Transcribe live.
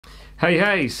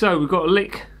Hey, so we've got a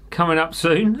lick coming up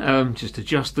soon. Just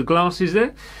adjust the glasses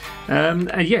there.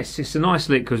 And yes, it's a nice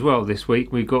lick as well this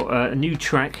week. We've got a new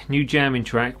jamming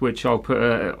track, which I'll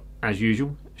put, as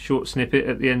usual, a short snippet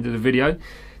at the end of the video.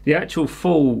 The actual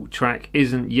full track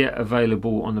isn't yet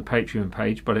available on the Patreon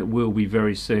page, but it will be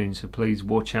very soon, so please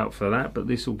watch out for that. But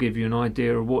this will give you an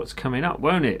idea of what's coming up,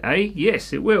 won't it, eh?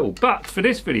 Yes, it will. But for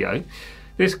this video,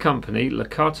 this company,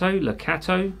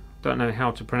 Lacato, don't know how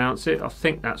to pronounce it, I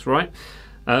think that's right.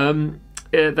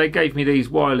 They gave me these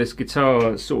wireless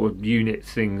guitar sort of unit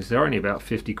things. They're only about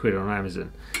 50 quid on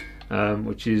Amazon,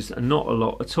 which is not a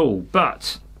lot at all.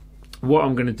 But what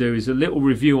I'm going to do is a little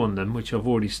review on them, which I've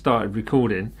already started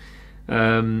recording,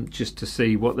 just to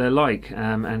see what they're like.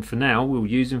 And for now, we'll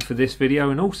use them for this video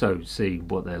and also see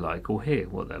what they're like, or hear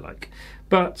what they're like.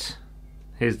 But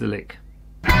here's the lick.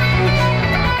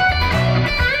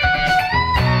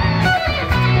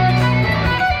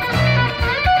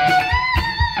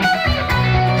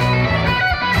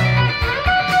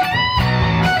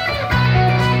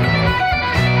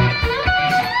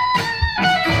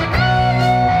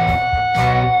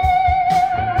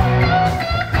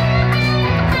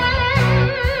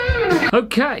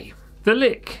 Okay, the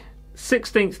lick,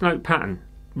 16th note pattern,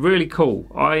 really cool.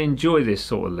 I enjoy this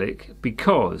sort of lick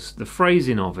because the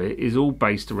phrasing of it is all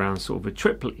based around sort of a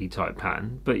triplet-y type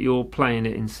pattern, but you're playing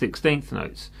it in 16th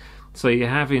notes. So you're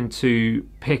having to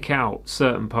pick out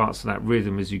certain parts of that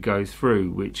rhythm as you go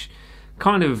through, which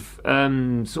kind of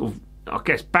sort of, I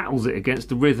guess, battles it against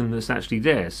the rhythm that's actually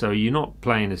there. So you're not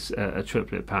playing a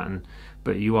triplet pattern,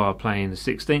 but you are playing the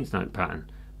 16th note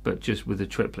pattern, but just with a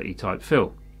triplet-y type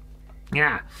feel.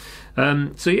 Yeah,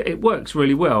 so yeah, it works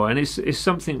really well, and it's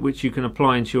something which you can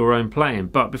apply into your own playing.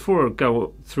 But before I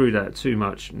go through that too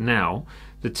much now,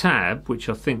 the tab, which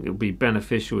I think will be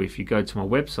beneficial if you go to my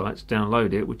website to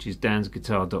download it, which is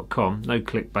dansguitar.com, no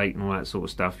clickbait and all that sort of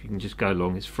stuff, you can just go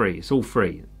along, it's free, it's all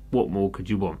free. What more could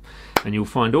you want? And you'll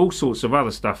find all sorts of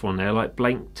other stuff on there, like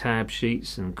blank tab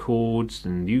sheets and chords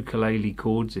and ukulele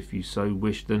chords if you so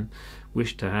wish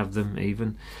to have them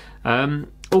even.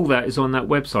 All that is on that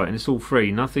website, and it's all free.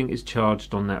 Nothing is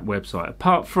charged on that website,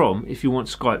 apart from if you want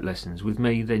Skype lessons with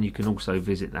me, then you can also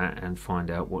visit that and find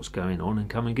out what's going on and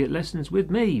come and get lessons with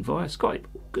me via Skype.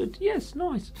 Good, yes,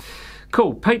 nice.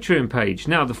 Cool, Patreon page.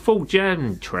 Now, the full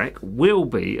jam track will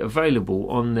be available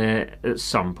on there at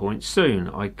some point soon.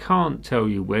 I can't tell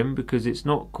you when because it's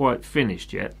not quite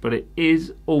finished yet, but it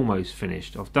is almost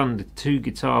finished. I've done the 2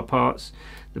 guitar parts,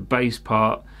 the bass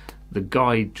part, the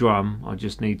guide drum. I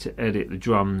just need to edit the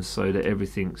drums so that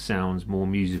everything sounds more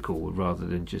musical rather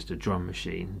than just a drum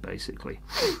machine, basically.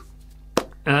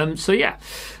 So yeah,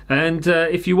 and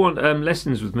if you want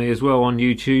lessons with me as well on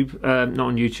YouTube, not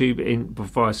on YouTube,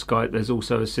 via Skype, there's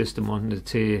also a system on the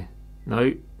tier.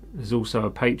 No, there's also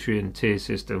a Patreon tier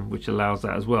system which allows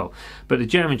that as well. But the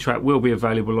jamming track will be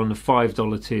available on the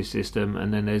 $5 tier system,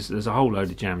 and then there's a whole load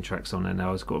of jam tracks on there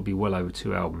now. It's got to be well over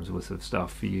 2 albums worth of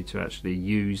stuff for you to actually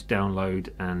use, download,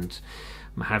 and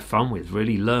have fun with,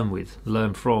 really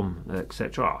learn from,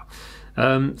 etc.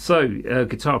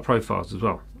 Guitar profiles as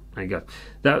well. There you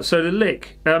go. So the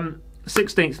lick,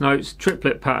 16th notes,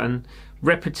 triplet pattern,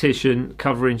 repetition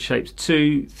covering shapes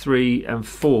 2, 3 and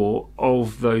 4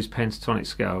 of those pentatonic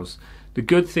scales. The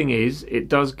good thing is it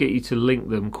does get you to link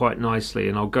them quite nicely,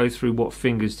 and I'll go through what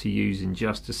fingers to use in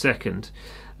just a second.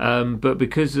 But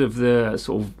because of the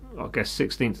sort of, I guess,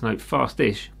 16th note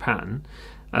fast-ish pattern,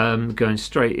 going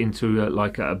straight into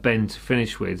like a bend to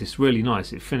finish with, it's really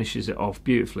nice. It finishes it off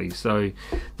beautifully. So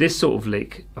this sort of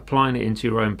lick, applying it into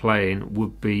your own playing,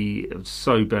 would be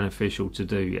so beneficial to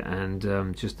do,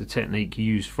 and just the technique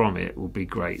used from it will be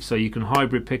great. So you can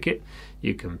hybrid pick it,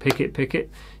 you can pick it,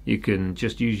 you can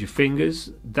just use your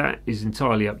fingers. That is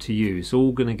entirely up to you. It's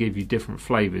all going to give you different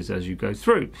flavors as you go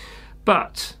through.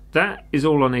 But that is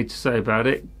all I need to say about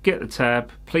it. Get the tab,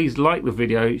 please like the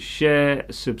video, share,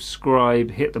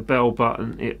 subscribe, hit the bell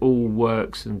button. It all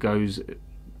works and goes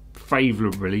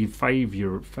favourably for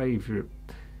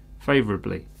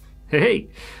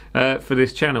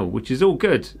this channel, which is all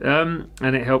good,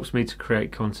 and it helps me to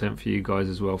create content for you guys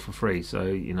as well for free. So,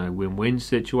 you know, win-win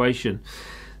situation.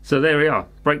 So there we are,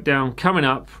 breakdown coming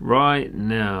up right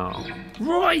now.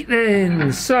 Right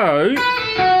then, so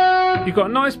you've got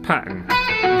a nice pattern.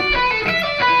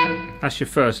 That's your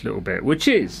first little bit, which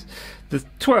is the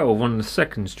 12 on the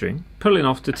 2nd string, pulling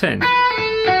off to 10.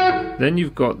 Then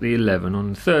you've got the 11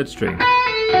 on the 3rd string,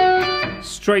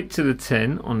 straight to the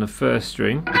 10 on the 1st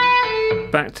string,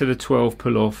 back to the 12,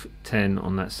 pull off 10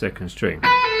 on that 2nd string.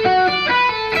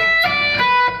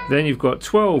 Then you've got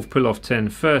 12, pull off 10,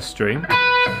 1st string,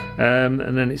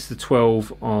 And then it's the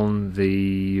 12 on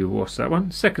the, what's that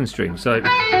one? Second string. So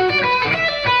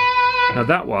now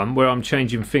that one where I'm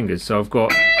changing fingers, so I've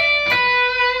got,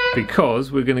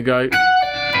 because we're going to go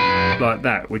like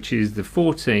that, which is the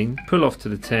 14, pull off to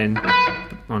the 10,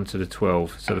 onto the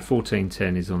 12. So the 14,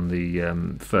 10 is on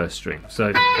the first string.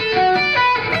 So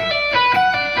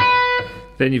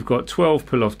then you've got 12,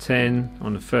 pull off 10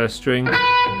 on the first string,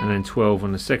 and then 12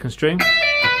 on the second string.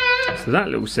 So that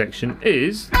little section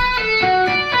is.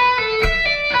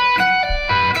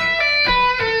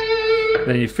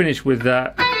 Then you finish with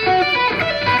that,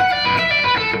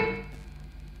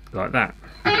 like that.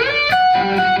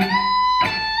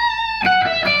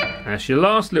 That's your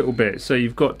last little bit. So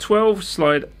you've got 12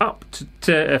 slide up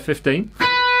to 15,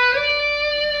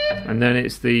 and then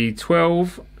it's the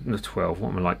 12, what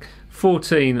am I like?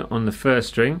 14 on the first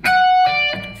string,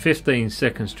 15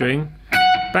 second string,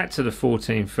 back to the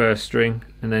 14 first string,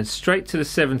 and then straight to the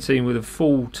 17 with a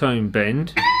full tone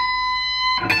bend.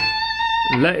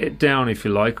 Let it down if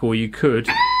you like, or you could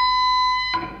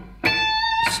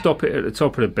stop it at the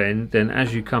top of the bend. Then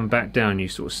as you come back down, you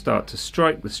sort of start to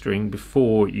strike the string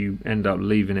before you end up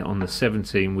leaving it on the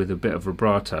 17 with a bit of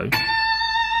vibrato.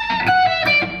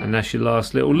 And that's your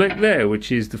last little lick there,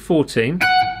 which is the 14,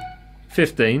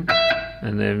 15,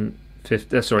 and then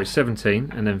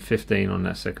 17, and then 15 on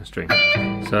that second string.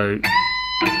 So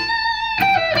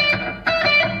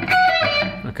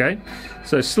okay,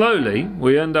 so slowly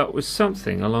we end up with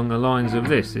something along the lines of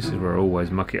this. This is where I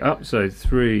always muck it up. So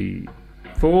 3,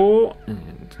 4,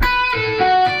 and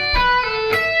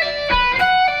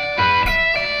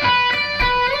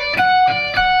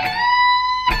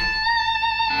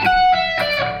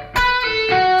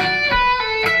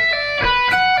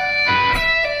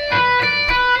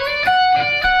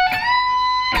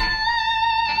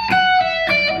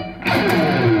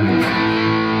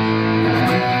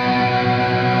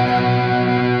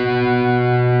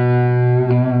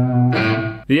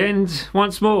the end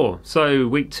once more. So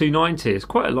week 290, it's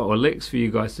quite a lot of licks for you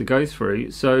guys to go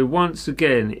through. So once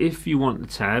again, if you want the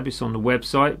tab, it's on the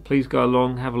website. Please go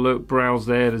along, have a look, browse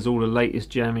there. There's all the latest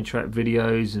jamming track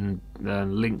videos and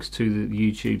links to the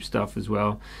YouTube stuff as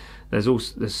well.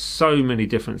 There's so many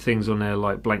different things on there,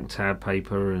 like blank tab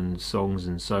paper and songs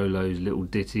and solos, little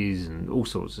ditties and all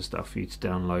sorts of stuff for you to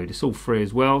download. It's all free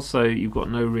as well, so you've got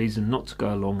no reason not to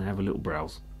go along and have a little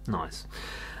browse. Nice.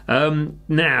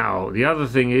 Now the other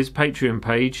thing is Patreon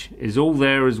page is all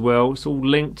there as well. It's all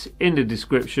linked in the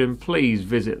description. Please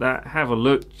visit that, have a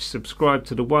look, subscribe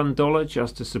to the $1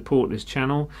 just to support this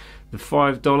channel. The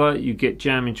 $5 you get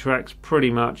jamming tracks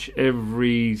pretty much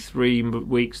every 3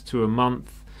 weeks to a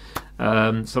month.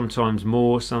 Sometimes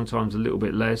more, sometimes a little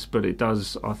bit less, but it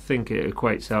does, I think it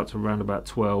equates out to around about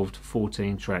 12 to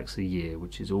 14 tracks a year,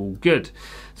 which is all good.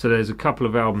 So there's a couple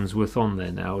of albums worth on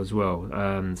there now as well,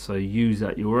 so use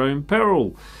at your own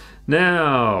peril.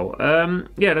 Now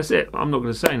yeah, that's it. I'm not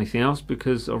going to say anything else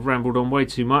because I've rambled on way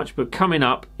too much, but coming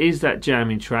up is that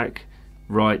jamming track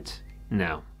right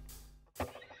now.